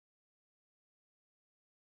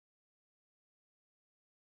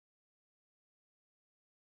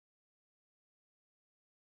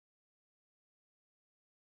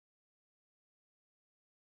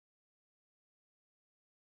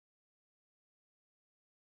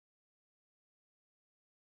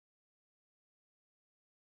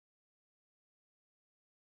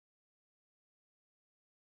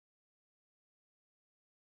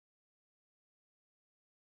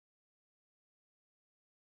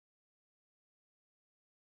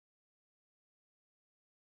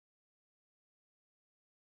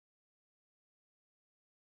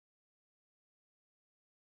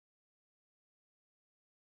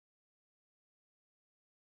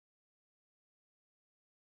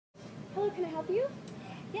Hello, can I help you?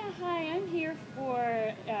 Yeah, hi. I'm here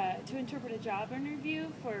for to interpret a job interview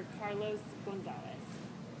for Carlos Gonzalez.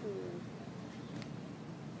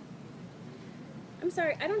 I'm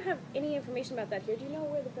sorry, I don't have any information about that here. Do you know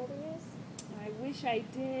where the building is? I wish I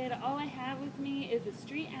did. All I have with me is a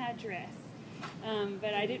street address,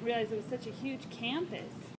 but I didn't realize it was such a huge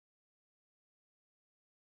campus.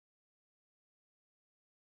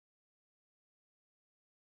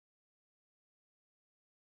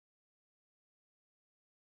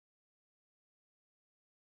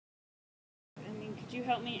 I mean, could you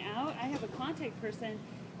help me out? I have a contact person,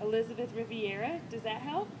 Elizabeth Riviera. Does that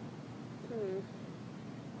help? Hmm.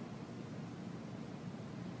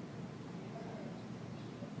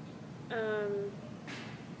 Um,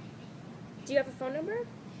 do you have a phone number?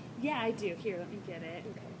 Yeah, I do. Here, let me get it.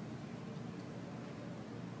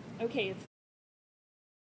 Okay. Okay, it's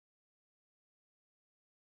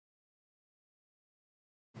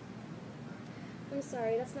I'm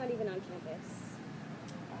sorry, that's not even on campus.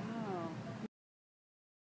 oh.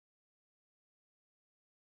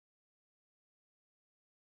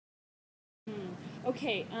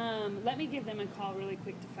 Okay, let me give them a call really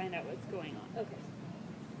quick to find out what's going on. Okay.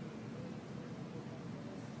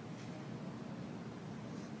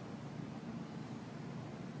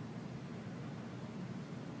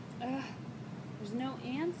 There's no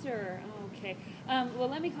answer. Okay. Well,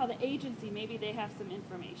 let me call the agency. Maybe they have some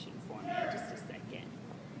information for me. Just a second.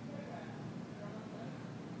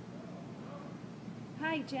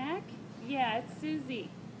 Hi, Jack. Yeah, it's Susie.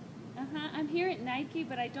 I'm here at Nike,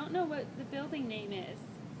 but I don't know what the building name is.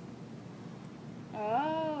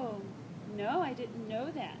 Oh, no, I didn't know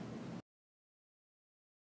that.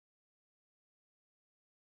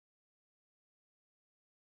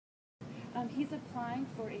 He's applying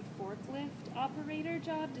for a forklift operator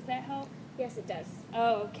job. Does that help? Yes, it does.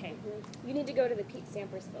 Oh, okay. You need to go to the Pete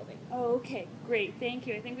Sampras building. Oh, okay. Great. Thank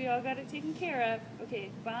you. I think we all got it taken care of. Okay,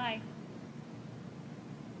 bye.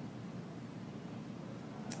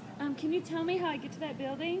 Can you tell me how I get to that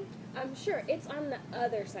building? Sure, it's on the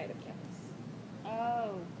other side of campus.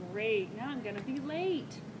 Oh, great. Now I'm going to be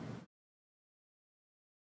late.